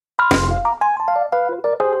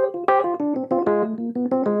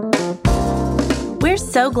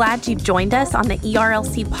so glad you've joined us on the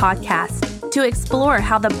ERLC podcast to explore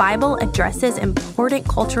how the Bible addresses important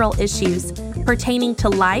cultural issues pertaining to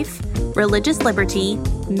life, religious liberty,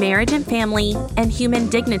 marriage and family, and human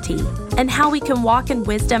dignity, and how we can walk in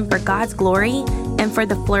wisdom for God's glory and for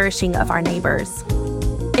the flourishing of our neighbors.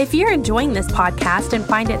 If you're enjoying this podcast and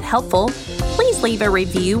find it helpful, please leave a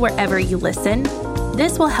review wherever you listen.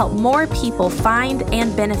 This will help more people find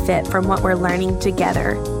and benefit from what we're learning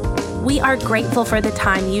together. We are grateful for the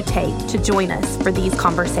time you take to join us for these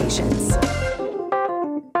conversations.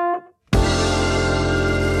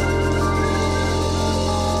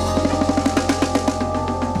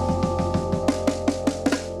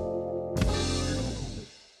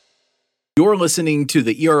 You're listening to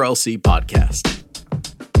the ERLC podcast.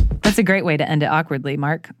 That's a great way to end it awkwardly,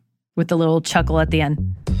 Mark, with the little chuckle at the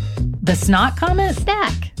end. The snot comment?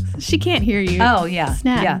 Snack. She can't hear you. Oh, yeah.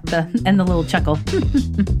 Snack. Yeah, and the little chuckle.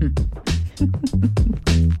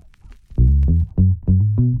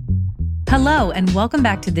 Hello, and welcome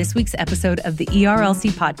back to this week's episode of the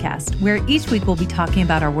ERLC podcast, where each week we'll be talking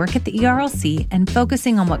about our work at the ERLC and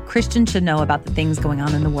focusing on what Christians should know about the things going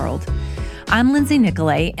on in the world. I'm Lindsay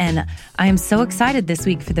Nicolay, and I am so excited this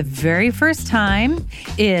week for the very first time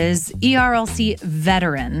is ERLC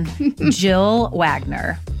veteran Jill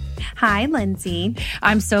Wagner. Hi, Lindsay.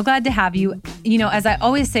 I'm so glad to have you. You know, as I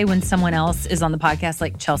always say when someone else is on the podcast,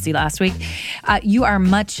 like Chelsea last week, you are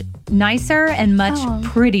much nicer and much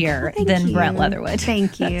prettier than Brent Leatherwood.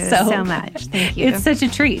 Thank you so much. Thank you. It's such a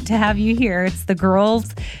treat to have you here. It's the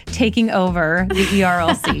girls taking over the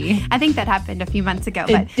ERLC. I think that happened a few months ago,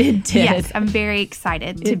 but it did. Yes, I'm very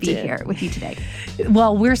excited to be here with you today.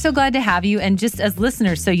 Well, we're so glad to have you. And just as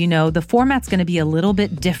listeners, so you know, the format's going to be a little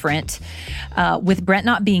bit different with Brent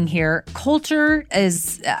not being here. Culture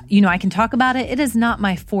is, I can talk about it. It is not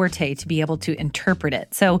my forte to be able to interpret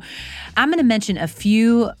it. So I'm going to mention a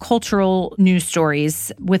few cultural news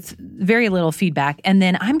stories with very little feedback. And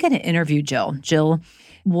then I'm going to interview Jill. Jill,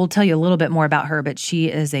 we'll tell you a little bit more about her, but she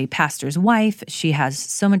is a pastor's wife. She has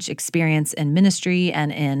so much experience in ministry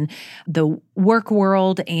and in the work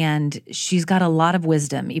world, and she's got a lot of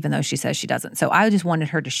wisdom, even though she says she doesn't. So I just wanted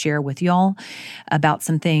her to share with y'all about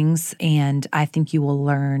some things, and I think you will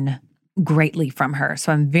learn greatly from her.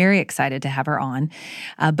 So I'm very excited to have her on.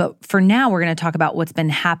 But for now, we're going to talk about what's been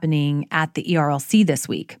happening at the ERLC this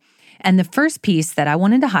week. And the first piece that I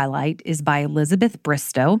wanted to highlight is by Elizabeth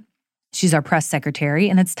Bristow. She's our press secretary,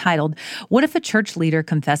 and it's titled, "What if a church leader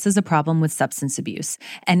confesses a problem with substance abuse?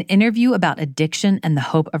 An interview about addiction and the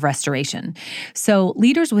hope of restoration." So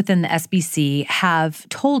leaders within the SBC have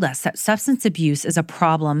told us that substance abuse is a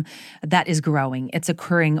problem that is growing. It's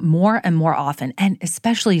occurring more and more often, and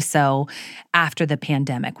especially so after the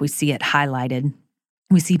pandemic. We see it highlighted.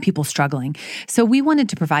 We see people struggling. So we wanted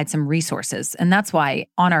to provide some resources. And that's why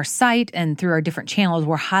on our site and through our different channels,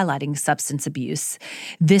 we're highlighting substance abuse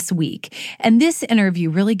this week. And this interview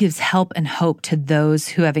really gives help and hope to those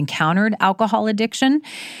who have encountered alcohol addiction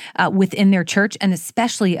within their church and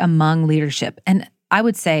especially among leadership. And I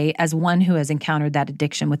would say, as one who has encountered that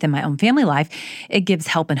addiction within my own family life, it gives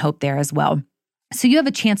help and hope there as well. So you have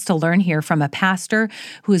a chance to learn here from a pastor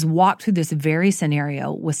who has walked through this very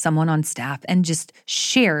scenario with someone on staff and just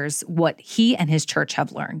shares what he and his church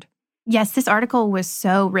have learned. Yes, this article was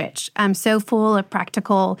so rich, so full of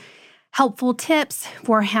practical, helpful tips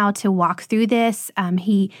for how to walk through this.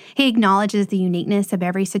 He acknowledges the uniqueness of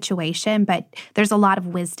every situation, but there's a lot of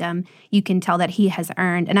wisdom you can tell that he has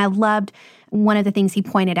earned. And I loved one of the things he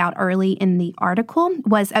pointed out early in the article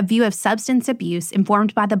was a view of substance abuse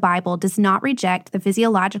informed by the Bible does not reject the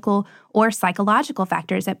physiological or psychological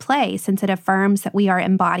factors at play, since it affirms that we are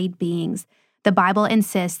embodied beings. The Bible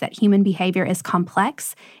insists that human behavior is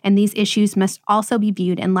complex, and these issues must also be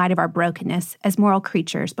viewed in light of our brokenness as moral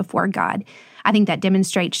creatures before God. I think that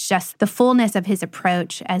demonstrates just the fullness of his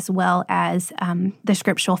approach as well as the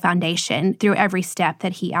scriptural foundation through every step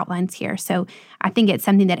that he outlines here. So I think it's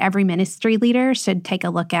something that every ministry leader should take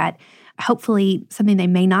a look at, hopefully something they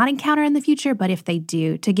may not encounter in the future, but if they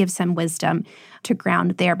do, to give some wisdom to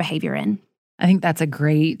ground their behavior in. I think that's a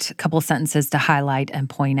great couple sentences to highlight and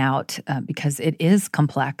point out because it is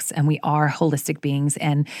complex and we are holistic beings.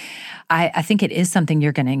 And I think it is something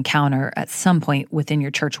you're going to encounter at some point within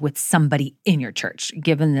your church with somebody in your church,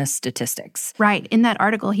 given the statistics. Right. In that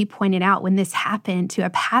article, he pointed out when this happened to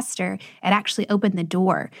a pastor, it actually opened the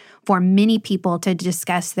door for many people to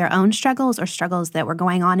discuss their own struggles or struggles that were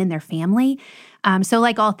going on in their family. So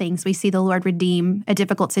like all things, we see the Lord redeem a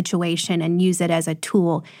difficult situation and use it as a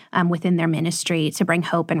tool within their ministry to bring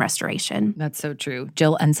hope and restoration. That's so true.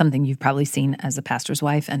 Jill, and something you've probably seen as a pastor's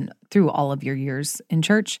wife and through all of your years in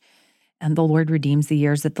church, and the Lord redeems the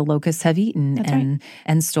years that the locusts have eaten That's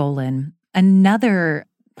and stolen. Another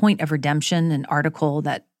point of redemption, an article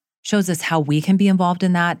that shows us how we can be involved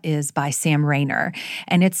in that, is by Sam Rainer,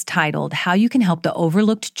 and it's titled, How You Can Help the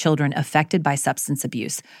Overlooked Children Affected by Substance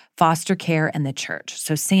Abuse, Foster Care and the Church.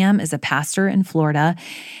 So Sam is a pastor in Florida,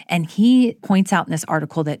 and he points out in this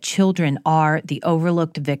article that children are the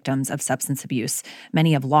overlooked victims of substance abuse.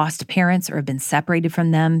 Many have lost parents or have been separated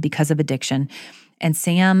from them because of addiction. And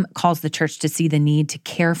Sam calls the church to see the need to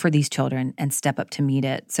care for these children and step up to meet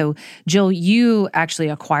it. So, Jill, you actually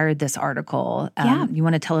acquired this article. You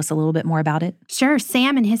want to tell us a little bit more about it? Sure.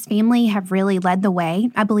 Sam and his family have really led the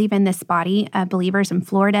way, I believe, in this body of believers in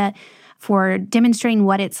Florida for demonstrating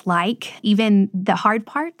what it's like, even the hard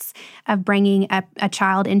parts of bringing a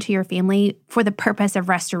child into your family for the purpose of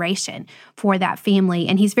restoration for that family.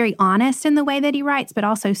 And he's very honest in the way that he writes, but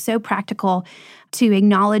also so practical to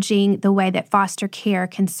acknowledging the way that foster care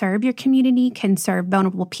can serve your community, can serve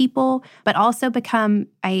vulnerable people, but also become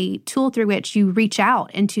a tool through which you reach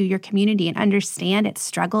out into your community and understand its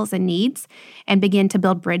struggles and needs and begin to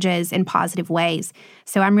build bridges in positive ways.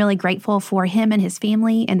 So I'm really grateful for him and his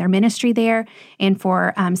family and their ministry there, and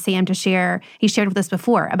for Sam to share. He shared with us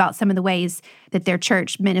before about some of the ways that their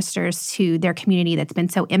church ministers to their community that's been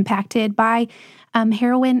so impacted by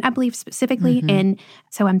heroin, I believe specifically. Mm-hmm. And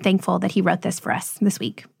so I'm thankful that he wrote this for us this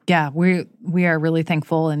week. Yeah, we are really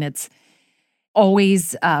thankful, and it's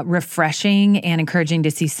always refreshing and encouraging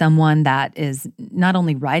to see someone that is not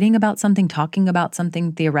only writing about something, talking about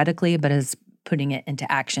something theoretically, but is putting it into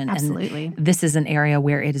action. Absolutely. And this is an area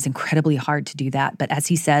where it is incredibly hard to do that. But as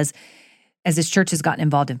he says, as this church has gotten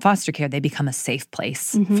involved in foster care, they become a safe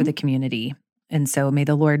place for the community. And so may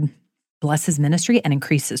the Lord bless his ministry and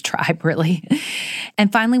increase his tribe, really.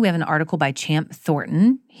 And finally, we have an article by Champ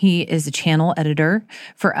Thornton. He is a channel editor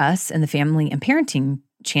for us in the Family and Parenting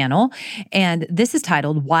channel. And this is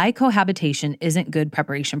titled, Why Cohabitation Isn't Good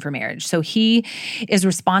Preparation for Marriage. So he is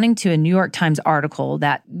responding to a New York Times article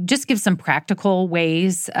that just gives some practical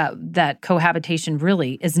ways that cohabitation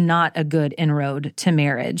really is not a good inroad to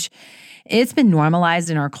marriage. It's been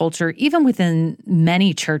normalized in our culture, even within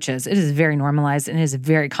many churches. It is very normalized and it is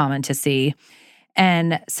very common to see.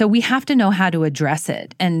 And so we have to know how to address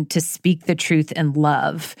it and to speak the truth in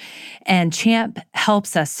love. And Champ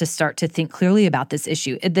helps us to start to think clearly about this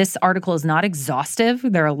issue. This article is not exhaustive.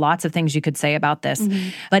 There are lots of things you could say about this,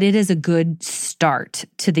 but it is a good start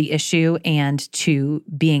to the issue and to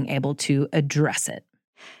being able to address it.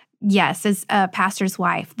 Yes, as a pastor's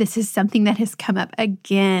wife, this is something that has come up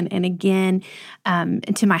again and again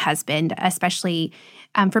to my husband, especially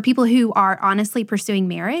for people who are honestly pursuing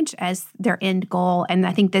marriage as their end goal. And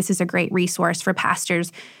I think this is a great resource for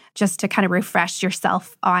pastors just to kind of refresh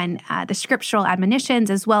yourself on the scriptural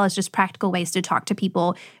admonitions, as well as just practical ways to talk to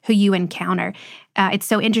people who you encounter. It's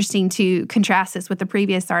so interesting to contrast this with the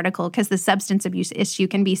previous article because the substance abuse issue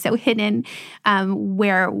can be so hidden,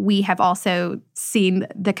 where we have also seen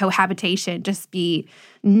the cohabitation just be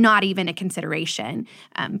not even a consideration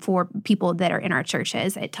for people that are in our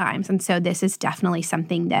churches at times. And so this is definitely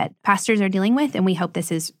something that pastors are dealing with, and we hope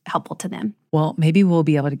this is helpful to them. Well, maybe we'll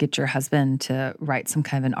be able to get your husband to write some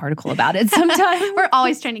kind of an article about it sometime. We're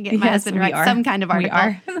always trying to get my husband to write some kind of article.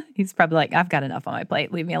 We are. He's probably like, I've got enough on my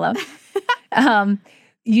plate. Leave me alone.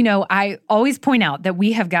 I always point out that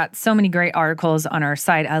we have got so many great articles on our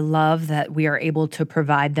site. I love that we are able to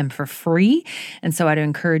provide them for free. And so I'd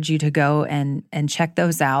encourage you to go and check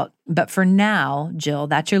those out. But for now, Jill,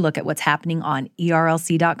 that's your look at what's happening on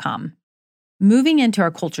ERLC.com. Moving into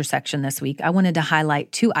our culture section this week, I wanted to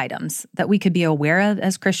highlight 2 items that we could be aware of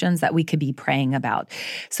as Christians that we could be praying about.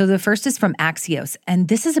 So the first is from Axios, and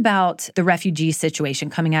this is about the refugee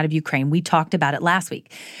situation coming out of Ukraine. We talked about it last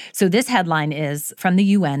week. So this headline is from the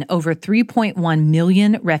UN, over 3.1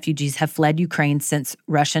 million refugees have fled Ukraine since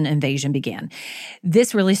Russian invasion began.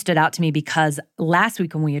 This really stood out to me because last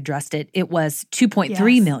week when we addressed it, it was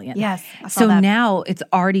 2.3 million. Yes, I saw so that. Now it's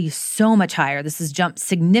already so much higher. This has jumped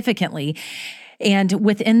significantly. And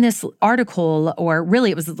within this article, or really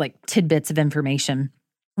it was like tidbits of information,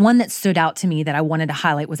 one that stood out to me that I wanted to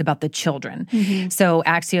highlight was about the children. So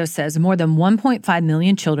Axios says more than 1.5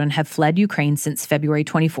 million children have fled Ukraine since February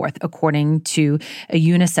 24th, according to a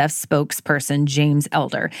UNICEF spokesperson, James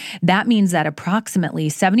Elder. That means that approximately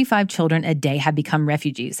 75 children a day have become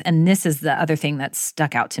refugees. And this is the other thing that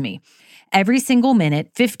stuck out to me. Every single minute,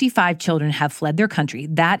 55 children have fled their country.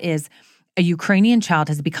 That is, a Ukrainian child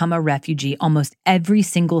has become a refugee almost every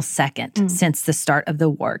single second since the start of the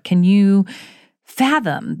war. Can you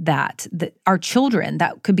fathom that our children,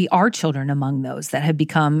 that could be our children among those that have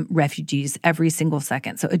become refugees every single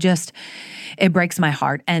second. So it breaks my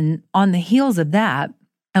heart. And on the heels of that,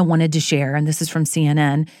 I wanted to share, and this is from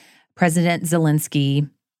CNN, President Zelensky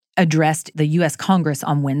addressed the U.S. Congress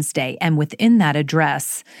on Wednesday. And within that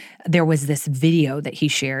address, there was this video that he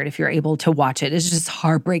shared. If you're able to watch it, it's just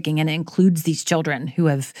heartbreaking. And it includes these children who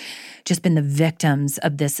have just been the victims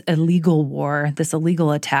of this illegal war, this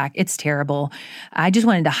illegal attack. It's terrible. I just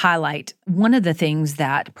wanted to highlight one of the things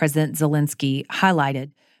that President Zelensky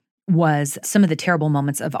highlighted was some of the terrible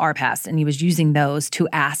moments of our past. And he was using those to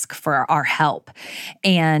ask for our help.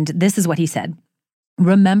 And this is what he said.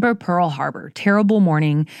 Remember Pearl Harbor, terrible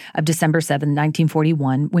morning of December 7,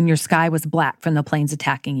 1941, when your sky was black from the planes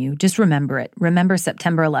attacking you. Just remember it. Remember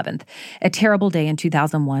September 11th, a terrible day in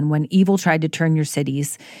 2001 when evil tried to turn your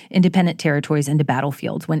cities, independent territories into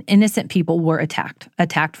battlefields, when innocent people were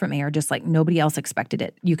attacked from air just like nobody else expected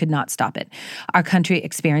it. You could not stop it. Our country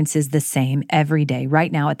experiences the same every day,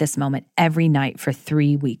 right now at this moment, every night for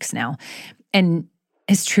 3 weeks now. And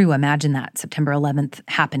it's true. Imagine that, September 11th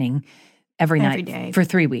happening every night day for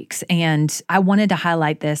 3 weeks. And I wanted to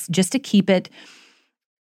highlight this just to keep it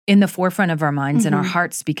in the forefront of our minds and our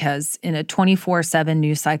hearts, because in a 24/7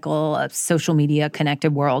 news cycle of social media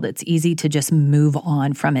connected world, it's easy to just move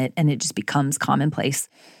on from it and it just becomes commonplace.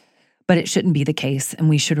 But it shouldn't be the case. And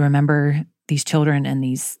we should remember these children and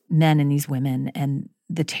these men and these women and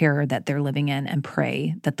the terror that they're living in and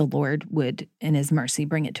pray that the Lord would, in His mercy,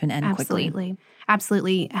 bring it to an end quickly.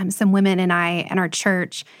 Absolutely. Some women and I and our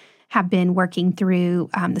church have been working through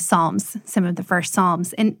the Psalms, some of the first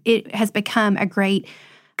Psalms, and it has become a great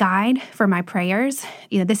guide for my prayers.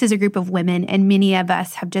 This is a group of women, and many of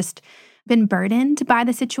us have just been burdened by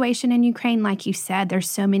the situation in Ukraine. Like you said, there's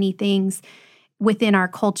so many things within our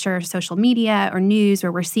culture, social media or news,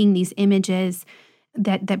 where we're seeing these images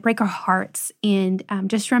that break our hearts. And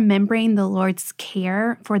just remembering the Lord's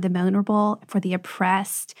care for the vulnerable, for the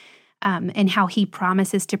oppressed, and how He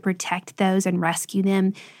promises to protect those and rescue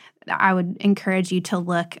them. I would encourage you to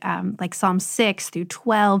look like Psalm 6 through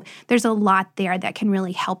 12. There's a lot there that can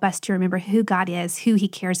really help us to remember who God is, who He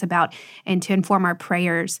cares about, and to inform our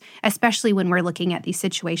prayers, especially when we're looking at these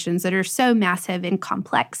situations that are so massive and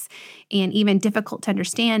complex and even difficult to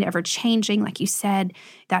understand, ever changing. Like you said,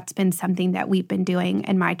 that's been something that we've been doing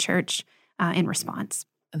in my church in response.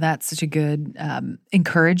 That's such a good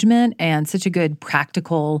encouragement and such a good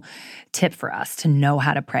practical tip for us to know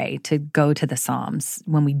how to pray, to go to the Psalms.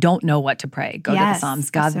 When we don't know what to pray, go to the Psalms.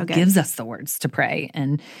 God gives us the words to pray.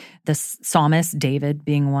 And the psalmist, David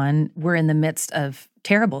being one, we're in the midst of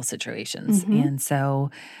terrible situations. And so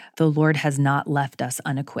the Lord has not left us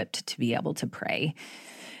unequipped to be able to pray.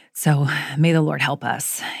 So may the Lord help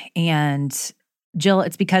us. And Jill,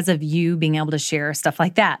 it's because of you being able to share stuff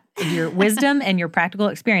like that, your wisdom and your practical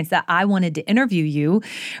experience, that I wanted to interview you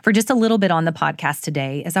for just a little bit on the podcast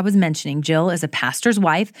today. As I was mentioning, Jill is a pastor's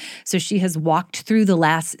wife, so she has walked through the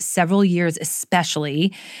last several years,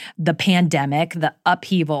 especially the pandemic, the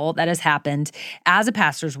upheaval that has happened as a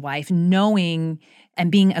pastor's wife, knowing and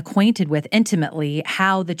being acquainted with intimately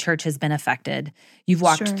how the church has been affected. You've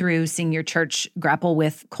walked through seeing your church grapple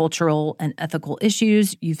with cultural and ethical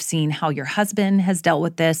issues. You've seen how your husband has dealt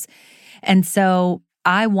with this. And so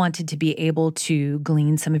I wanted to be able to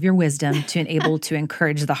glean some of your wisdom to enable to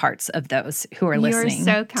encourage the hearts of those who are listening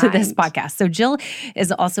to this podcast. So Jill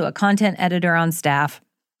is also a content editor on staff.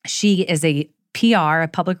 She is a PR, a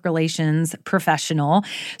public relations professional.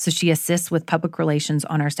 So she assists with public relations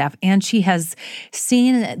on our staff. And she has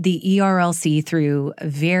seen the ERLC through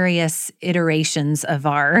various iterations of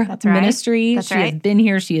our ministry. She has been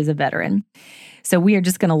here. She is a veteran. So we are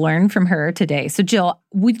just going to learn from her today. So Jill,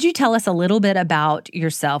 would you tell us a little bit about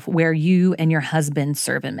yourself, where you and your husband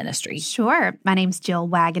serve in ministry? Sure. My name's Jill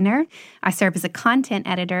Wagoner. I serve as a content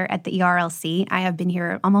editor at the ERLC. I have been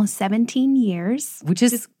here almost 17 years. Which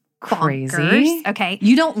is crazy. Bonkers. Okay.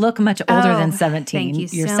 You don't look much older than 17 thank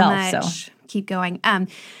you yourself. So much. Keep going.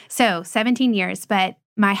 So 17 years, but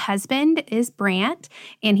my husband is Brant,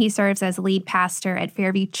 and he serves as lead pastor at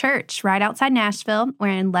Fairview Church right outside Nashville. We're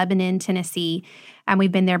in Lebanon, Tennessee, and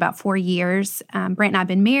we've been there about 4 years. Brant and I have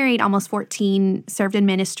been married almost 14, served in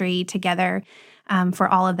ministry together for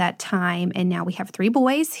all of that time, and now we have 3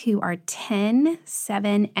 boys who are 10,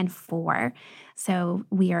 7, and 4. So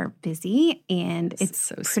we are busy, and it's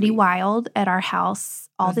so pretty wild at our house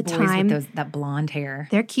all the time. With that blonde hair.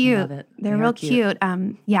 They're cute. Love it. They're real cute.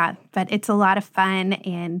 But it's a lot of fun,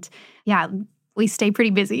 and we stay pretty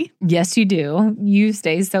busy. Yes, you do. You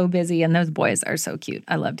stay so busy, and those boys are so cute.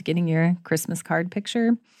 I loved getting your Christmas card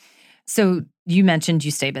picture. So you mentioned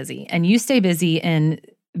you stay busy, and you stay busy in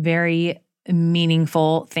very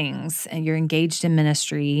meaningful things, and you're engaged in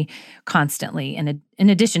ministry constantly. And in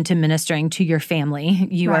addition to ministering to your family,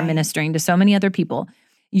 you are ministering to so many other people.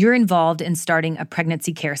 You're involved in starting a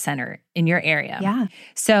pregnancy care center in your area. Yeah.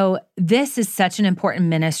 So this is such an important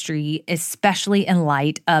ministry, especially in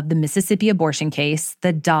light of the Mississippi abortion case,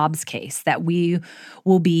 the Dobbs case that we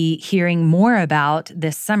will be hearing more about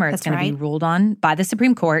this summer. It's going to be ruled on by the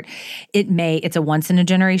Supreme Court. It's a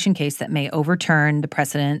once-in-a-generation case that may overturn the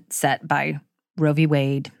precedent set by Roe v.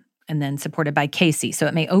 Wade and then supported by Casey. So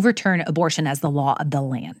it may overturn abortion as the law of the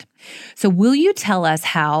land. So will you tell us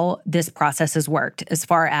how this process has worked as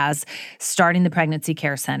far as starting the pregnancy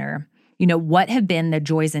care center? What have been the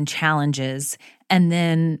joys and challenges, and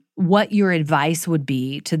then what your advice would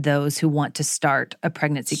be to those who want to start a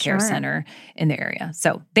pregnancy care center in the area.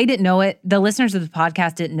 So they didn't know it. The listeners of the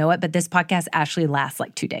podcast didn't know it, but this podcast actually lasts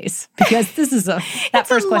like 2 days because this is that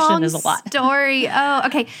first question is a lot. Story. Oh,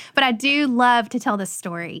 okay. But I do love to tell this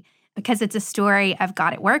story because it's a story of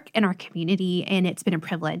God at work in our community, and it's been a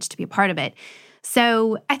privilege to be a part of it.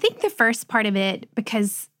 So I think the first part of it,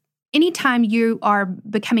 because anytime you are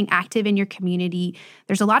becoming active in your community,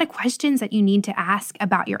 there's a lot of questions that you need to ask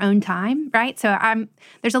about your own time, right? So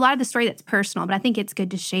there's a lot of the story that's personal, but I think it's good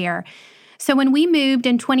to share. So when we moved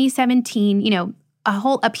in 2017, a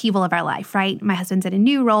whole upheaval of our life, right? My husband's in a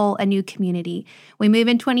new role, a new community. We moved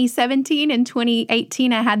in 2017. In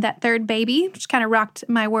 2018, I had that third baby, which kind of rocked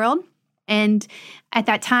my world. And at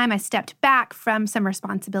that time, I stepped back from some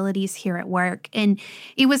responsibilities here at work. And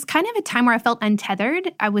it was kind of a time where I felt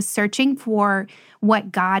untethered. I was searching for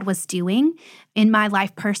what God was doing in my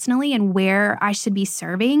life personally and where I should be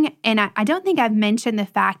serving. And I don't think I've mentioned the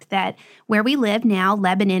fact that where we live now,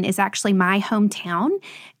 Lebanon, is actually my hometown.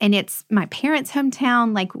 And it's my parents'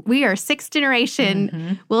 hometown. Like, we are sixth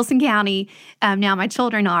generation Wilson County. Now my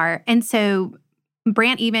children are. And so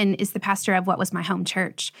Brant even is the pastor of what was my home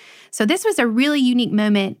church. So this was a really unique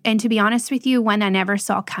moment. And to be honest with you, one I never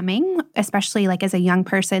saw coming, especially like as a young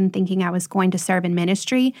person thinking I was going to serve in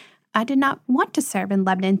ministry. I did not want to serve in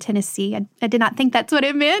Lebanon, Tennessee. I did not think that's what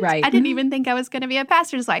it meant. Right. I didn't even think I was going to be a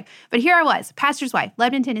pastor's wife. But here I was, pastor's wife,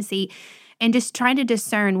 Lebanon, Tennessee, and just trying to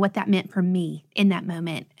discern what that meant for me in that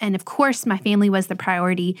moment. And of course, my family was the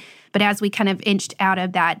priority. But as we kind of inched out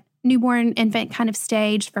of that newborn infant kind of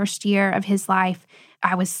stage, first year of his life,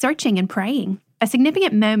 I was searching and praying. A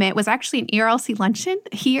significant moment was actually an ERLC luncheon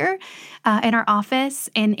here in our office,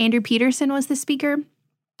 and Andrew Peterson was the speaker.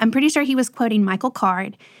 I'm pretty sure he was quoting Michael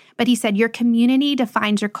Card, but he said, "Your community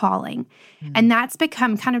defines your calling." Mm-hmm. And that's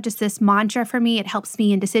become kind of just this mantra for me. It helps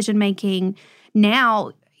me in decision-making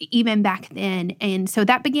now, even back then. And so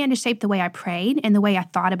that began to shape the way I prayed and the way I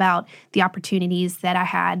thought about the opportunities that I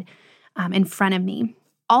had in front of me.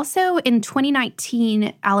 Also, in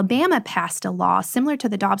 2019, Alabama passed a law similar to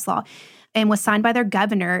the Dobbs law and was signed by their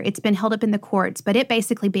governor. It's been held up in the courts, but it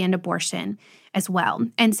basically banned abortion as well.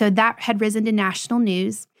 And so that had risen to national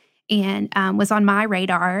news and was on my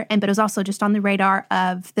radar, but it was also just on the radar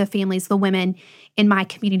of the families, the women in my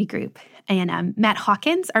community group. And Matt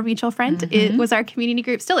Hawkins, our mutual friend, was our community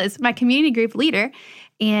group, still is my community group leader.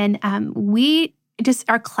 And our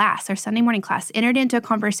Sunday morning class, entered into a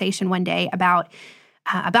conversation one day about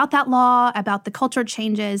that law, about the cultural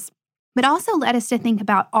changes, but also led us to think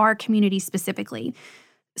about our community specifically.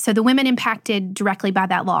 So the women impacted directly by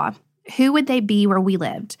that law, who would they be where we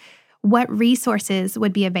lived? What resources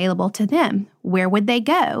would be available to them? Where would they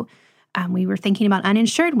go? We were thinking about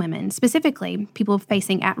uninsured women, specifically people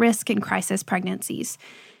facing at-risk and crisis pregnancies.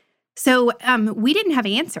 So we didn't have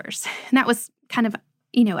answers. And that was kind of,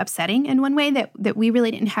 upsetting in one way that we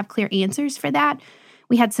really didn't have clear answers for that.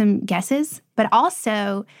 We had some guesses, but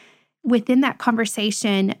also within that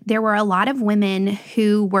conversation, there were a lot of women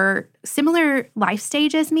who were similar life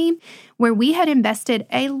stage as me, where we had invested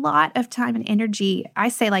a lot of time and energy, I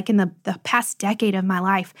say like in the past decade of my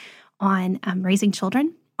life, on raising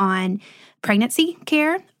children, on pregnancy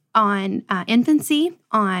care, on infancy,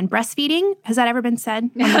 on breastfeeding. Has that ever been said on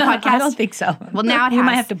the podcast? I don't think so. Well, now it has. You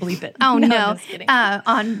might have to bleep it. Oh, no. Just kidding.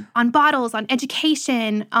 On bottles, on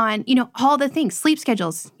education, on, all the things, sleep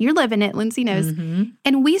schedules. You're living it, Lindsay knows. Mm-hmm.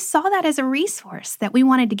 And we saw that as a resource that we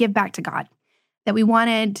wanted to give back to God, that we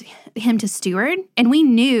wanted him to steward. And we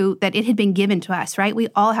knew that it had been given to us, right? We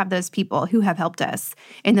all have those people who have helped us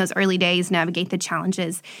in those early days navigate the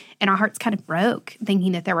challenges. And our hearts kind of broke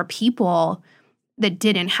thinking that there were people that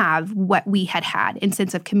didn't have what we had in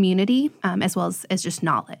sense of community, as well as just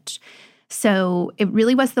knowledge. So it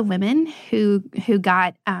really was the women who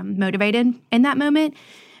got motivated in that moment.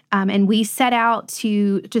 And we set out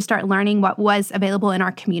to start learning what was available in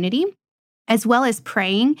our community. as well as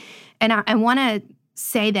praying. And I want to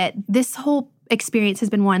say that this whole experience has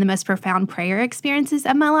been one of the most profound prayer experiences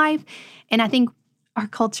of my life. And I think our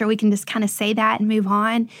culture, we can just kind of say that and move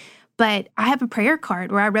on. But I have a prayer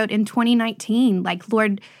card where I wrote in 2019, like,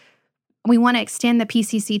 Lord, we want to extend the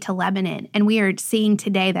PCC to Lebanon. And we are seeing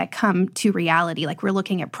today that come to reality. Like, we're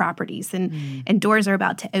looking at properties and doors are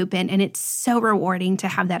about to open. And it's so rewarding to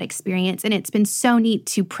have that experience. And it's been so neat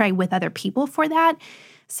to pray with other people for that.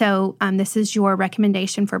 So this is your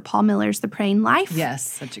recommendation for Paul Miller's The Praying Life. Yes,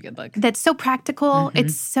 such a good book. That's so practical.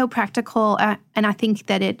 It's so practical. And I think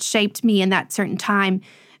that it shaped me in that certain time,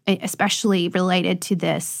 especially related to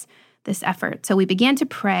this effort. So we began to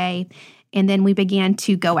pray, and then we began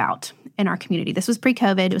to go out in our community. This was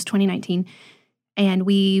pre-COVID. It was 2019. And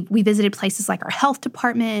we visited places like our health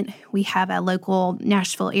department. We have a local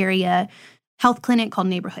Nashville area health clinic called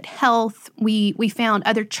Neighborhood Health. We found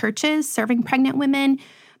other churches serving pregnant women.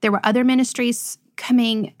 There were other ministries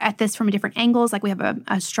coming at this from different angles. Like, we have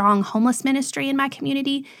a strong homeless ministry in my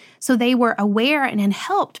community. So they were aware and had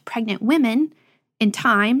helped pregnant women in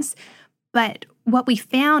times. But what we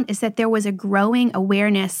found is that there was a growing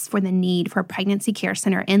awareness for the need for a pregnancy care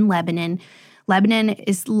center in Lebanon. Lebanon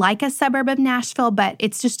is like a suburb of Nashville, but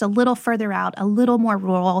it's just a little further out, a little more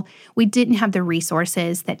rural. We didn't have the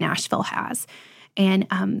resources that Nashville has. And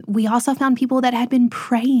we also found people that had been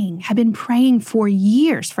praying for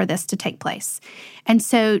years for this to take place. And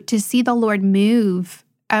so to see the Lord move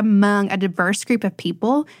among a diverse group of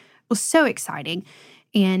people was so exciting.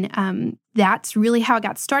 And that's really how it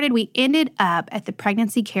got started. We ended up at the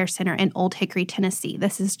Pregnancy Care Center in Old Hickory, Tennessee.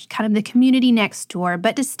 This is kind of the community next door,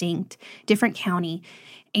 but distinct, different county.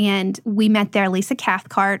 And we met there Lisa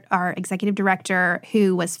Cathcart, our executive director,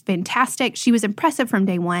 who was fantastic. She was impressive from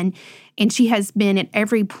day one, and she has been at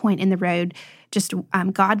every point in the road just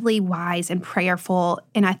godly, wise, and prayerful.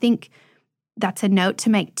 And I think that's a note to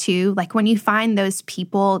make too. Like, when you find those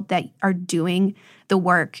people that are doing the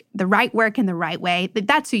work, the right work in the right way,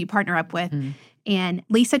 that's who you partner up with. And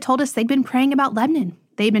Lisa told us they'd been praying about Lebanon.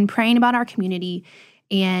 They'd been praying about our community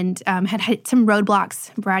and had hit some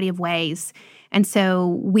roadblocks, a variety of ways. And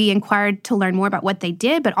so we inquired to learn more about what they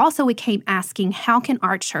did, but also we came asking, how can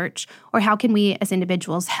our church or how can we as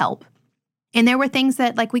individuals help? And there were things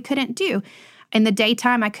that, like, we couldn't do. In the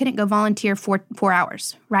daytime, I couldn't go volunteer for 4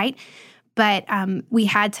 hours, right? But we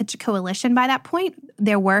had such a coalition by that point.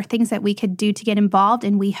 There were things that we could do to get involved,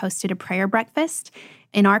 and we hosted a prayer breakfast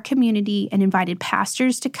in our community and invited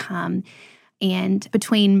pastors to come. And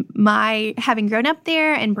between my having grown up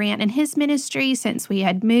there and Brant and his ministry since we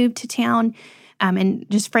had moved to town, and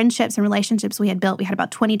just friendships and relationships we had built, we had about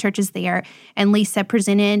 20 churches there. And Lisa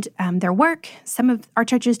presented their work. Some of our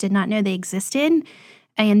churches did not know they existed,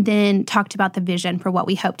 and then talked about the vision for what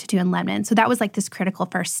we hope to do in Lebanon. So that was like this critical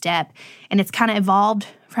first step. And it's kind of evolved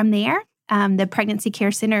from there. The Pregnancy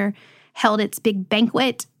Care Center held its big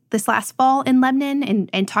banquet this last fall in Lebanon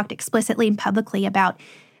and talked explicitly and publicly about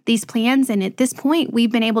these plans. And at this point,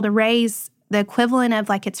 we've been able to raise the equivalent of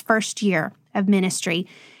like its first year of ministry.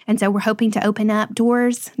 And so we're hoping to open up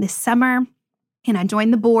doors this summer. And I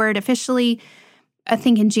joined the board officially, I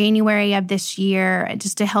think, in January of this year,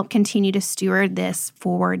 just to help continue to steward this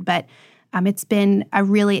forward. But it's been a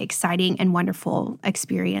really exciting and wonderful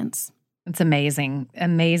experience. It's amazing.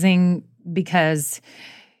 Amazing because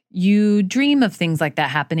you dream of things like that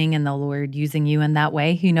happening and the Lord using you in that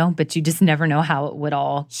way, but you just never know how it would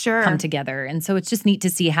all come together. And so it's just neat to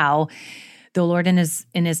see how the Lord in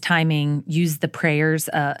his timing used the prayers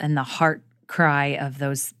and the heart cry of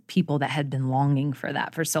those people that had been longing for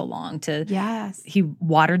that for so long. He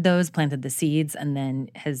watered those, planted the seeds, and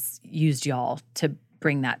then has used y'all to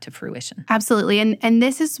bring that to fruition. Absolutely. And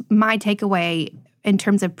this is my takeaway in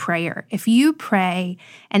terms of prayer. If you pray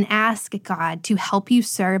and ask God to help you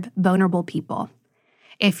serve vulnerable people,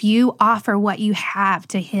 if you offer what you have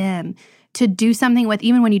to Him to do something with,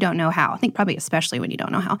 even when you don't know how, I think probably especially when you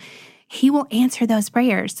don't know how, He will answer those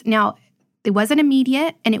prayers. Now, it wasn't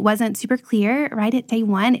immediate and it wasn't super clear right at day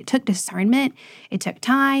one. It took discernment. It took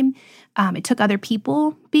time. It took other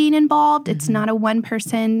people being involved. It's not a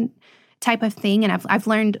one-person type of thing. And I've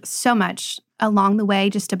learned so much along the way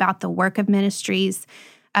just about the work of ministries,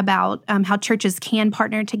 about how churches can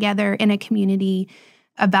partner together in a community,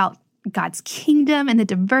 about God's kingdom and the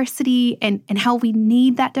diversity and how we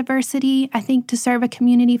need that diversity, I think, to serve a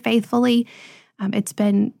community faithfully. It's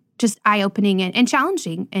been just eye-opening and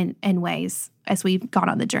challenging in ways as we've gone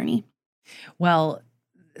on the journey. Well,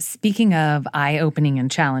 speaking of eye-opening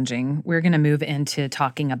and challenging, we're going to move into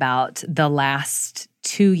talking about the last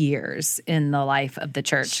 2 years in the life of the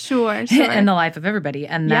church. Sure. In the life of everybody.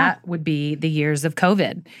 And that would be the years of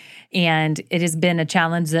COVID. And it has been a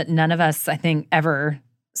challenge that none of us, I think, ever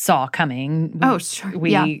saw coming. Sure.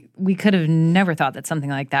 We could have never thought that something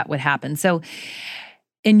like that would happen. So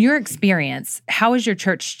in your experience, how has your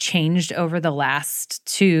church changed over the last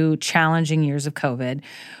 2 challenging years of COVID?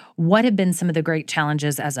 What have been some of the great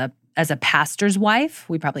challenges as a pastor's wife?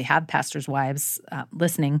 We probably have pastor's wives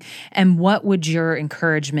listening. And what would your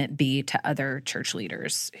encouragement be to other church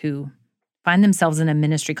leaders who find themselves in a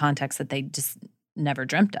ministry context that they just never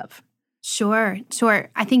dreamt of? Sure.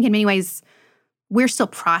 I think in many ways, we're still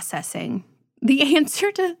processing the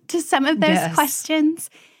answer to some of those questions.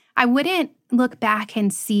 I wouldn't look back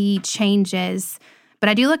and see changes, but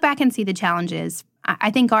I do look back and see the challenges.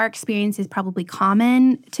 I think our experience is probably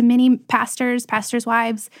common to many pastors'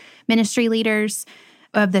 wives, ministry leaders,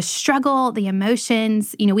 of the struggle, the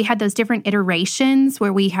emotions. We had those different iterations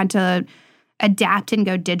where we had to adapt and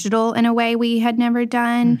go digital in a way we had never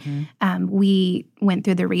done. We went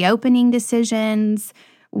through the reopening decisions.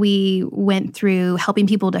 We went through helping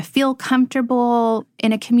people to feel comfortable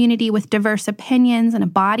in a community with diverse opinions and a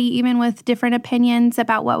body even with different opinions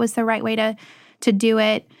about what was the right way to do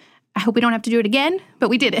it. I hope we don't have to do it again, but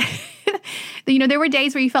we did it. There were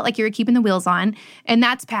days where you felt like you were keeping the wheels on, and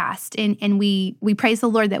that's past. And we praise the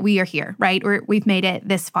Lord that we are here, right? We've made it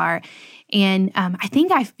this far. And I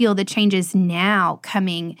think I feel the changes now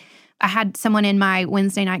coming. I had someone in my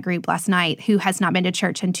Wednesday night group last night who has not been to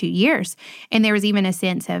church in 2 years. And there was even a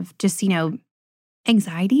sense of just,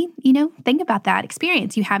 anxiety. Think about that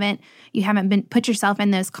experience. You haven't been put yourself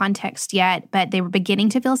in those contexts yet, but they were beginning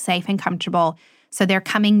to feel safe and comfortable. So they're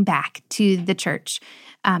coming back to the church.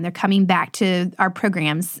 They're coming back to our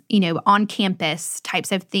programs, on campus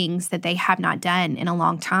types of things that they have not done in a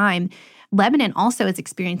long time. Lebanon also is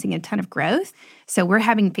experiencing a ton of growth. So we're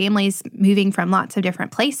having families moving from lots of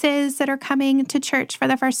different places that are coming to church for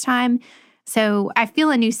the first time. So I feel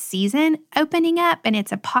a new season opening up, and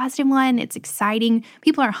it's a positive one. It's exciting.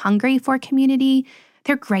 People are hungry for community.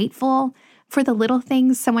 They're grateful for the little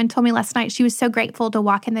things. Someone told me last night she was so grateful to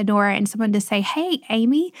walk in the door and someone to say, "Hey,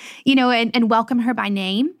 Amy," and welcome her by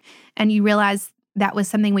name. And you realize that was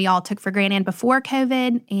something we all took for granted before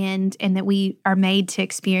COVID and that we are made to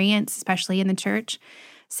experience, especially in the church.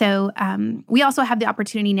 So we also have the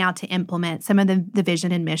opportunity now to implement some of the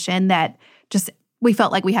vision and mission that just we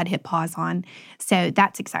felt like we had hit pause on. So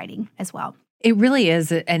that's exciting as well. It really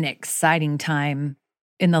is an exciting time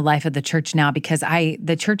in the life of the church now because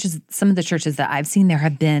some of the churches that I've seen,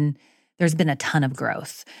 there's been a ton of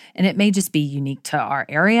growth. And it may just be unique to our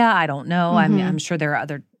area. I don't know. I'm sure there are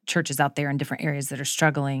other churches out there in different areas that are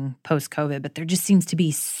struggling post-COVID, but there just seems to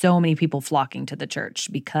be so many people flocking to the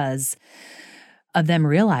church because of them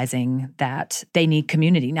realizing that they need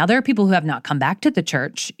community. Now, there are people who have not come back to the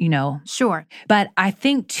church, Sure. But I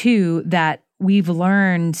think, too, that we've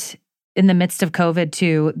learned in the midst of COVID,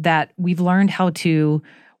 too, that we've learned how to,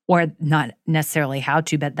 or not necessarily how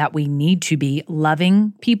to, but that we need to be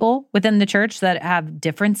loving people within the church that have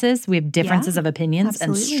differences. We have differences of opinions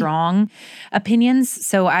and strong opinions.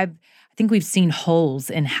 So I think we've seen holes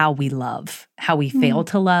in how we love, how we fail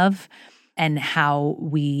to love, and how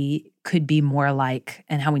we could be more like,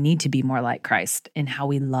 and how we need to be more like Christ in how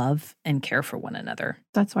we love and care for one another.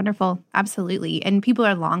 That's wonderful. Absolutely. And people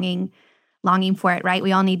are longing for it, right?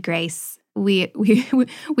 We all need grace. We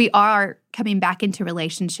are coming back into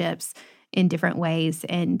relationships in different ways,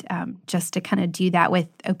 and just to kind of do that with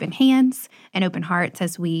open hands and open hearts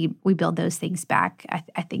as we build those things back.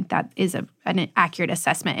 I think that is an accurate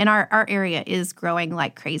assessment. And our area is growing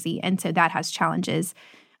like crazy, and so that has challenges.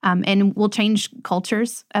 And we'll change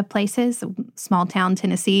cultures of places. Small town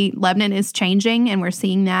Tennessee, Lebanon is changing, and we're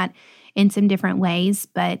seeing that in some different ways.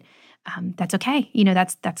 But that's okay.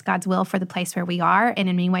 That's God's will for the place where we are. And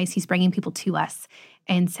in many ways, He's bringing people to us.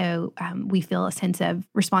 And so we feel a sense of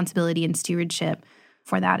responsibility and stewardship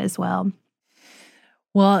for that as well.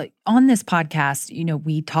 Well, on this podcast,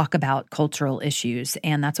 we talk about cultural issues,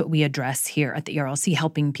 and that's what we address here at the ERLC,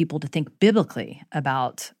 helping people to think biblically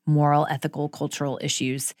about moral, ethical, cultural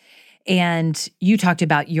issues. And you talked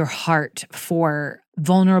about your heart for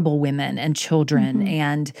vulnerable women and children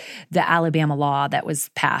and the Alabama law that was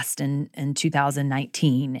passed in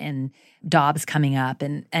 2019 and Dobbs coming up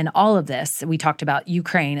and all of this. We talked about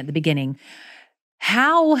Ukraine at the beginning.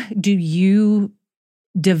 How do you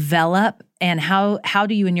develop and how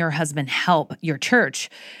do you and your husband help your church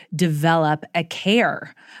develop a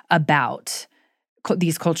care about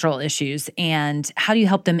these cultural issues, and how do you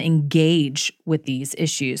help them engage with these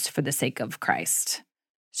issues for the sake of Christ?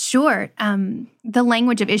 Sure. The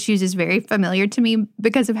language of issues is very familiar to me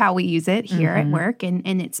because of how we use it here at work, and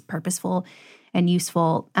it's purposeful and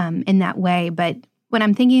useful in that way. But when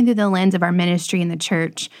I'm thinking through the lens of our ministry in the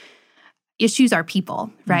church, issues are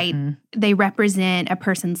people, right? Mm-hmm. They represent a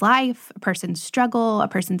person's life, a person's struggle, a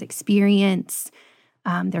person's experience,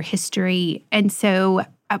 their history. And so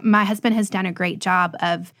my husband has done a great job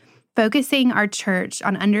of focusing our church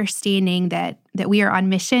on understanding that we are on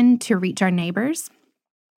mission to reach our neighbors.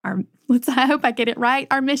 I hope I get it right.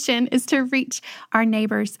 Our mission is to reach our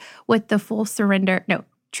neighbors with the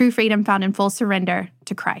true freedom found in full surrender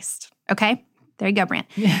to Christ. Okay? There you go, Brent.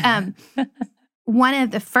 One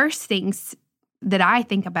of the first things that I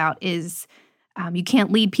think about is you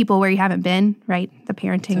can't lead people where you haven't been, right? The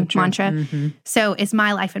parenting mantra. Mm-hmm. So is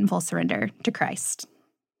my life in full surrender to Christ?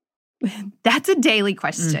 That's a daily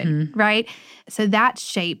question, right? So that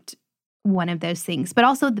shaped one of those things. But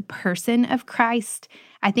also the person of Christ,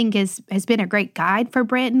 I think, has been a great guide for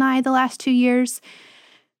Brent and I the last 2 years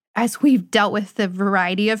as we've dealt with the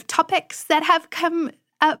variety of topics that have come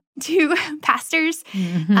up to pastors.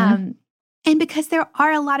 Mm-hmm. And because there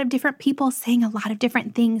are a lot of different people saying a lot of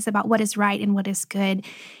different things about what is right and what is good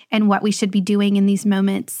and what we should be doing in these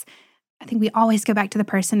moments, I think we always go back to the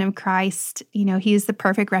person of Christ. You know, he is the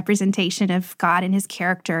perfect representation of God and his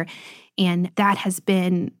character. And that has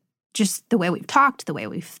been just the way we've talked, the way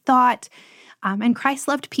we've thought. And Christ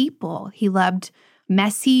loved people. He loved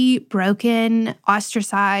messy, broken,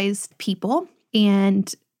 ostracized people.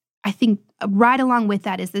 And I think right along with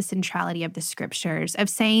that is the centrality of the scriptures, of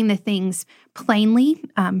saying the things plainly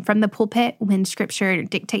from the pulpit when scripture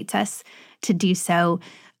dictates us to do so,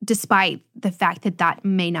 despite the fact that that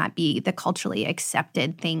may not be the culturally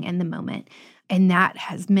accepted thing in the moment. And that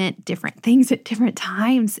has meant different things at different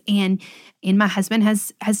times. And my husband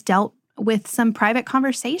has dealt with some private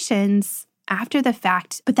conversations after the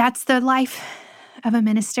fact. But that's the life of a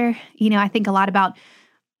minister. You know, I think a lot about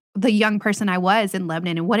the young person I was in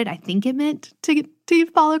Lebanon and what did I think it meant to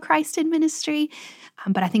follow Christ in ministry.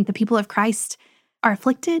 But I think the people of Christ are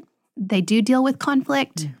afflicted. They do deal with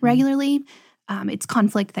conflict regularly. It's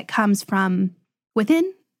conflict that comes from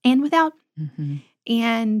within and without. Mm-hmm.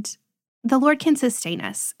 And the Lord can sustain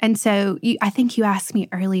us. And so I think you asked me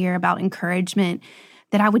earlier about encouragement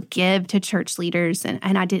that I would give to church leaders, and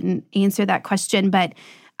I didn't answer that question, but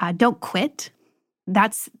don't quit.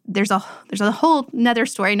 There's a whole another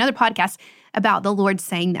story, another podcast about the Lord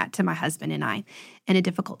saying that to my husband and I in a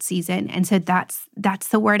difficult season. And so that's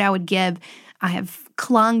the word I would give. I have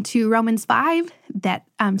clung to Romans 5, that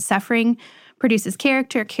suffering produces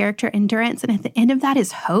character endurance. And at the end of that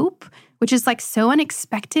is hope, which is like so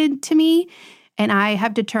unexpected to me. And I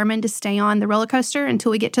have determined to stay on the roller coaster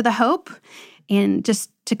until we get to the hope and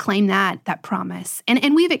just to claim that promise.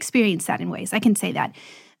 And we've experienced that in ways, I can say that.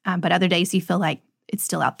 But other days you feel like it's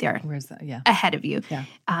still out there. Where's that? Yeah. Ahead of you. Yeah.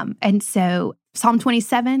 And so Psalm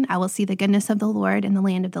 27, I will see the goodness of the Lord in the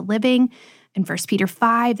land of the living. And 1 Peter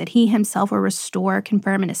 5, that he himself will restore,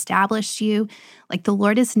 confirm, and establish you. Like the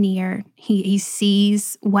Lord is near. He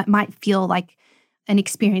sees what might feel like an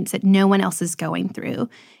experience that no one else is going through.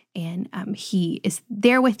 And he is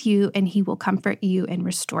there with you, and he will comfort you and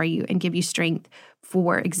restore you and give you strength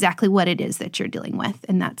for exactly what it is that you're dealing with.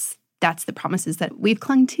 And that's the promises that we've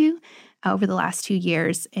clung to over the last 2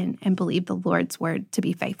 years and believe the Lord's word to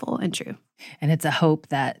be faithful and true. And it's a hope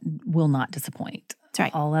that will not disappoint. That's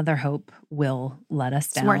right. All other hope will let us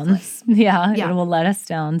down. It's worthless. Yeah, it will let us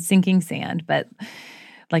down, sinking sand. But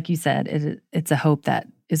like you said, it's a hope that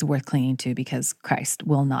is worth clinging to because Christ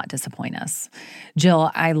will not disappoint us. Jill,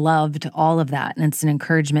 I loved all of that. And it's an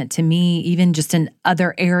encouragement to me, even just in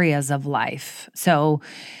other areas of life. So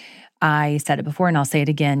I said it before and I'll say it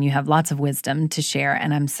again. You have lots of wisdom to share,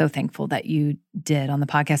 and I'm so thankful that you did on the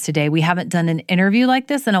podcast today. We haven't done an interview like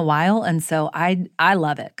this in a while, and so I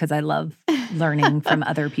love it because I love learning from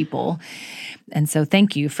other people. And so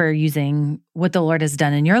thank you for using what the Lord has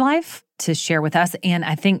done in your life to share with us. And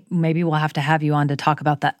I think maybe we'll have to have you on to talk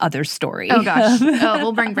about that other story. Oh, gosh.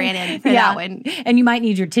 We'll bring Brandon for that one. And you might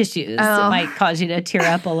need your tissues. Oh. It might cause you to tear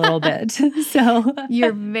up a little bit. So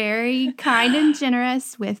you're very kind and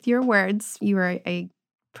generous with your words. You are a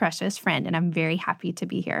precious friend, and I'm very happy to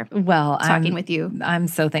be here talking with you. I'm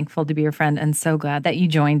so thankful to be your friend and so glad that you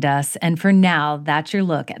joined us. And for now, that's your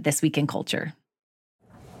look at This Week in Culture.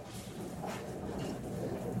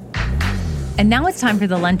 And now it's time for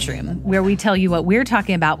the lunchroom, where we tell you what we're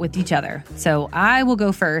talking about with each other. So I will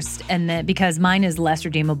go first, and then because mine is less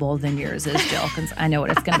redeemable than yours is, Jill, because I know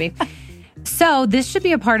what it's going to be. So this should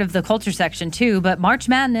be a part of the culture section too, but March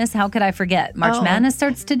Madness, how could I forget? March Madness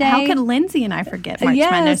starts today. How could Lindsay and I forget March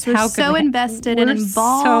Madness? We're so invested and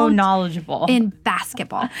involved. So knowledgeable. In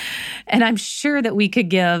basketball. And I'm sure that we could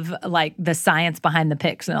give like the science behind the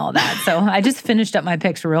picks and all that. So I just finished up my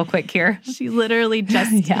picks real quick here. She literally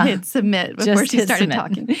just hit submit before she started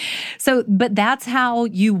talking. So, but that's how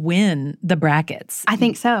you win the brackets. I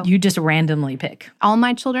think so. You just randomly pick. All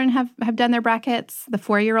my children have done their brackets. The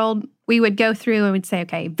 4-year-old, we would go through and we'd say,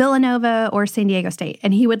 okay, Villanova or San Diego State.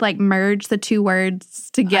 And he would like merge the two words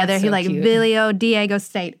together. That's He so like cute. Diego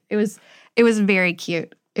State. It was very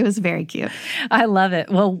cute. It was very cute. I love it.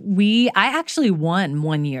 Well, I actually won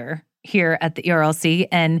one year here at the ERLC.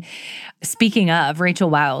 And speaking of, Rachel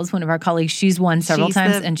Wiles, one of our colleagues, she's won several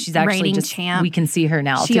times, and she's actually reigning just champ. we can see her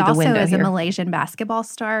now She through the also window is here. a Malaysian basketball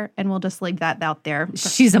star, and we'll just leave that out there.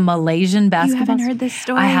 She's a Malaysian basketball. You haven't heard this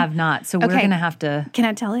story? I have not. So we're Okay. going to have to. Can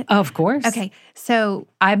I tell it? Of course. Okay, so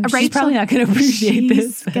She's probably not going to appreciate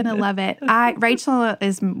this. She's gonna love it. Rachel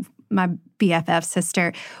is my BFF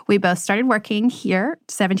sister. We both started working here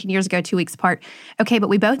 17 years ago, 2 weeks apart. Okay, but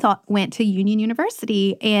we both went to Union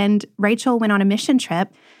University, and Rachel went on a mission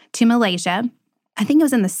trip to Malaysia. I think it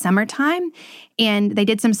was in the summertime, and they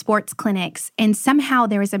did some sports clinics, and somehow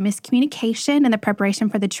there was a miscommunication in the preparation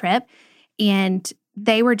for the trip, and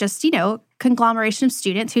they were just, conglomeration of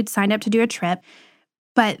students who'd signed up to do a trip.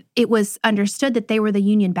 But it was understood that they were the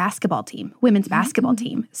Union basketball team, women's basketball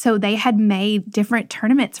team. So they had made different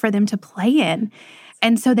tournaments for them to play in.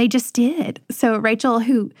 And so they just did. So Rachel,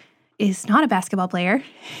 who is not a basketball player,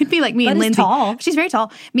 it'd be like me and Lindsay. Tall. She's very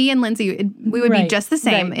tall. Me and Lindsay, we would be just the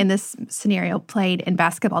same right. in this scenario, played in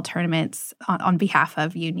basketball tournaments on behalf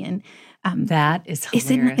of Union. That is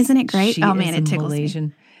hilarious. Isn't it great? She Oh, man, is it tickles Malaysian.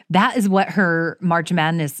 me. That is what her March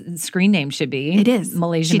Madness screen name should be. It is.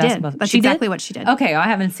 Malaysian She did. basketball. That's She exactly did? what she did. Okay, I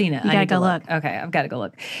haven't seen it. You I gotta need to go look. Okay, I've got to go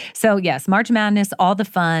look. So yes, March Madness, all the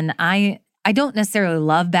fun. I don't necessarily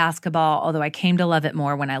love basketball, although I came to love it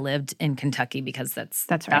more when I lived in Kentucky because that's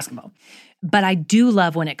right. basketball. But I do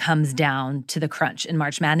love when it comes down to the crunch in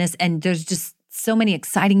March Madness, and there's just so many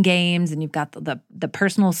exciting games, and you've got the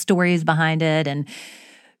personal stories behind it, and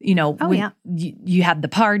you have the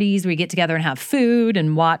parties where you get together and have food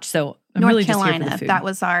and watch. So I'm North really Carolina, just here for the food. that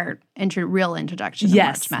was our real introduction to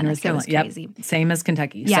Yes, March Madness. It was crazy. Yep. Same as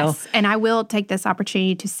Kentucky. Yes, So and I will take this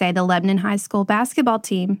opportunity to say the Lebanon High School basketball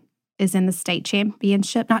team is in the state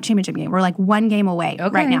not championship game. We're like one game away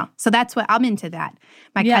right now. So that's what I'm into that.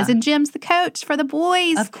 My cousin Jim's the coach for the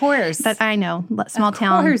boys. Of course. But I know, small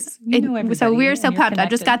town. Of course. You know everybody. So we're so and you're pumped. I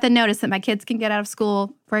just connected. got the notice that my kids can get out of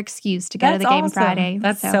school for excuse to go to the game awesome. Friday.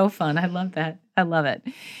 That's so fun. I love that. I love it.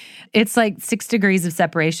 It's like 6 degrees of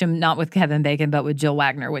separation, not with Kevin Bacon, but with Jill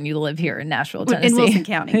Wagner when you live here in Nashville, Tennessee. In Wilson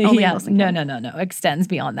County. Only yeah. Wilson County. No. Extends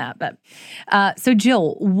beyond that. But so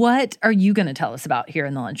Jill, what are you going to tell us about here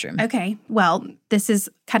in the lunchroom? Okay. Well, this is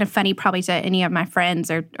kind of funny probably to any of my friends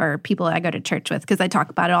or people I go to church with because I talk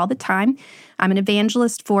about it all the time. I'm an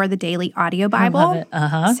evangelist for the Daily Audio Bible. I love it.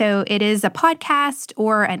 Uh-huh. So it is a podcast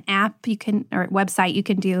or an app or website you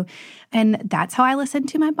can do. And that's how I listen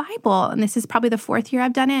to my Bible. And this is probably the 4th year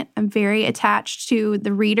I've done it. I'm very attached to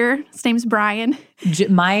the reader. His name's Brian.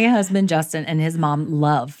 My husband, Justin, and his mom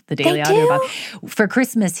love the Daily Audio Bible. For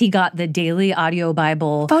Christmas, he got the Daily Audio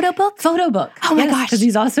Bible Photo book? Oh my gosh. Because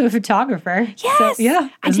he's also a photographer. Yes. So, yeah.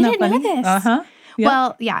 I Isn't that didn't know funny? this. Uh-huh. Yep.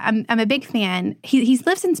 Well, yeah, I'm a big fan. He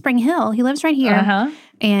lives in Spring Hill. He lives right here. Uh-huh.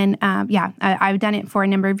 And I've done it for a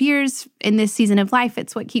number of years. In this season of life,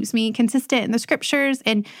 it's what keeps me consistent in the scriptures.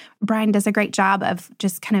 And Brian does a great job of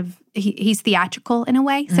just kind of, he's theatrical in a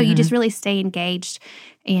way. So you just really stay engaged.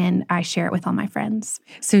 And I share it with all my friends.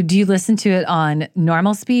 So do you listen to it on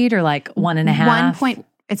normal speed or like 1.5?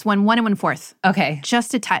 It's 1 and 1/4. Okay.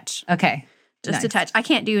 Just a touch. Okay. Just a touch. I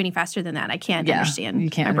can't do any faster than that. I can't understand.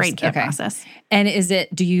 You can't My brain can't okay. process. And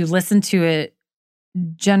do you listen to it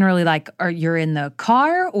generally like you're in the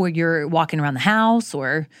car or you're walking around the house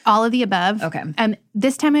or? All of the above. Okay.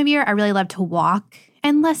 This time of year, I really love to walk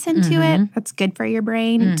and listen to it. That's good for your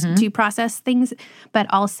brain to process things, but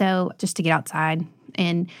also just to get outside.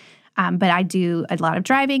 And but I do a lot of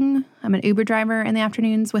driving. I'm an Uber driver in the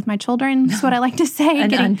afternoons with my children. That's what I like to say.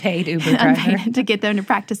 An unpaid Uber driver. Unpaid, to get them to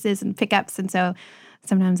practices and pickups. And so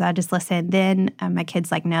sometimes I just listen. Then my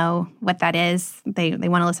kids know what that is. They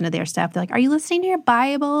want to listen to their stuff. They're like, "Are you listening to your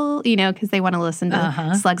Bible?" Because they want to listen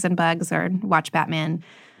to Slugs and Bugs or watch Batman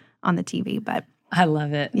on the TV. But I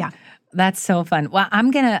love it. Yeah. That's so fun. Well,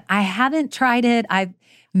 I haven't tried it. I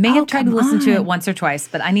may have tried to listen to it once or twice,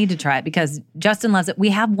 but I need to try it because Justin loves it.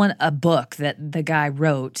 We have a book that the guy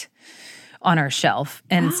wrote on our shelf.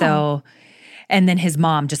 And And then his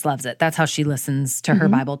mom just loves it. That's how she listens to her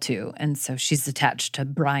Bible too. And so she's attached to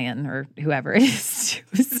Brian or whoever it is.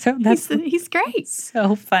 So he's great.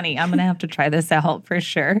 So funny. I'm going to have to try this out for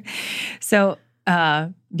sure. So,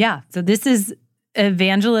 so this is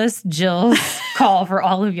Evangelist Jill's call for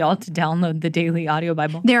all of y'all to download the Daily Audio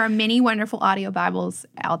Bible. There are many wonderful audio Bibles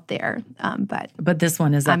out there, but this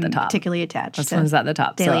one is at the top. Particularly attached. This one's at the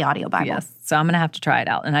top. Daily Audio Bible. Yes. So I'm going to have to try it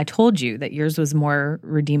out. And I told you that yours was more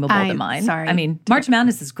redeemable than mine. Sorry. I mean, March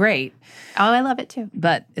Madness is great. Oh, I love it too.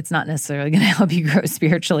 But it's not necessarily going to help you grow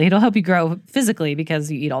spiritually. It'll help you grow physically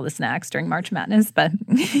because you eat all the snacks during March Madness. But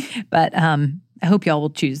I hope y'all will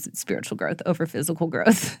choose spiritual growth over physical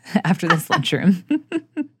growth after this lunchroom.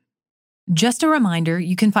 Just a reminder,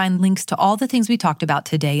 you can find links to all the things we talked about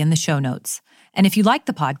today in the show notes. And if you like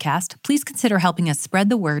the podcast, please consider helping us spread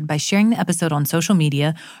the word by sharing the episode on social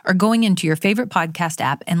media or going into your favorite podcast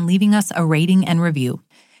app and leaving us a rating and review.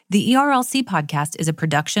 The ERLC podcast is a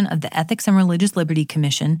production of the Ethics and Religious Liberty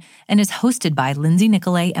Commission and is hosted by Lindsay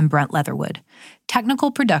Nicolay and Brent Leatherwood.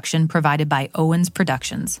 Technical production provided by Owens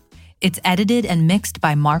Productions. It's edited and mixed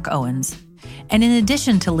by Mark Owens. And in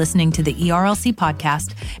addition to listening to the ERLC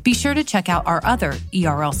podcast, be sure to check out our other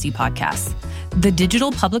ERLC podcasts. The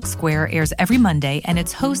Digital Public Square airs every Monday, and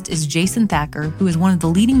its host is Jason Thacker, who is one of the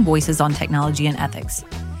leading voices on technology and ethics.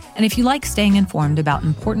 And if you like staying informed about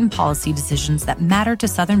important policy decisions that matter to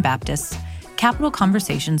Southern Baptists, Capitol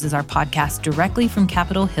Conversations is our podcast directly from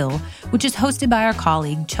Capitol Hill, which is hosted by our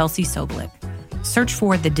colleague Chelsea Sobolik. Search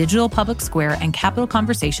for The Digital Public Square and Capitol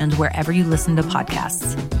Conversations wherever you listen to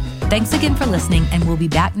podcasts. Thanks again for listening, and we'll be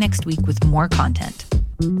back next week with more content.